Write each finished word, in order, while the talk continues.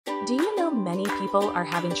Do you know many people are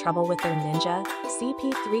having trouble with their Ninja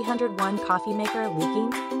CP301 Coffee Maker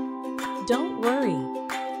leaking? Don't worry.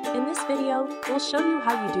 In this video, we'll show you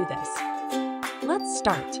how you do this. Let's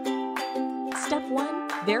start. Step 1.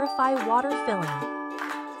 Verify water filling.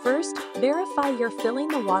 First, verify you're filling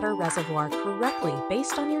the water reservoir correctly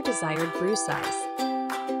based on your desired brew size.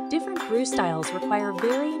 Different brew styles require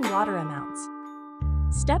varying water amounts.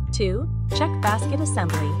 Step 2. Check basket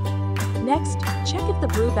assembly. Next, check if the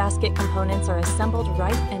brew basket components are assembled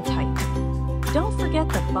right and tight. Don't forget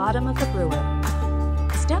the bottom of the brewer.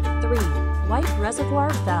 Step 3. Wipe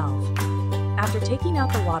reservoir valve. After taking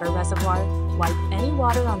out the water reservoir, wipe any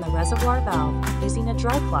water on the reservoir valve using a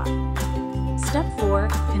dry cloth. Step 4.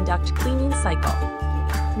 Conduct cleaning cycle.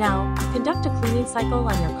 Now, conduct a cleaning cycle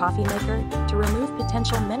on your coffee maker to remove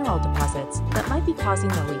potential mineral deposits that might be causing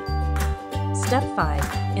the leak. Step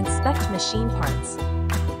 5. Inspect machine parts.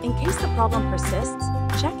 In case the problem persists,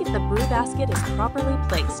 check if the brew basket is properly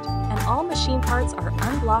placed and all machine parts are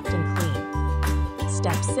unblocked and clean.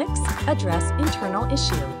 Step 6. Address internal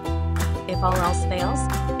issue. If all else fails,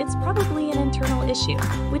 it's probably an internal issue,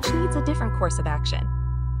 which needs a different course of action.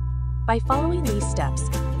 By following these steps,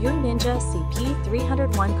 your Ninja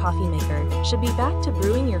CP301 Coffee Maker should be back to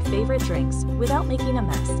brewing your favorite drinks without making a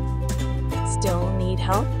mess. Still need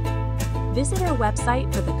help? Visit our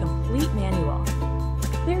website for the complete manual.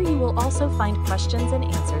 There you will also find questions and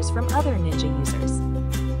answers from other Ninja users.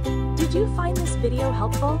 Did you find this video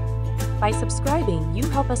helpful? By subscribing, you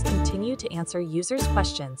help us continue to answer users'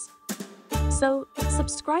 questions. So,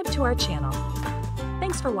 subscribe to our channel.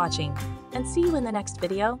 Thanks for watching, and see you in the next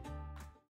video.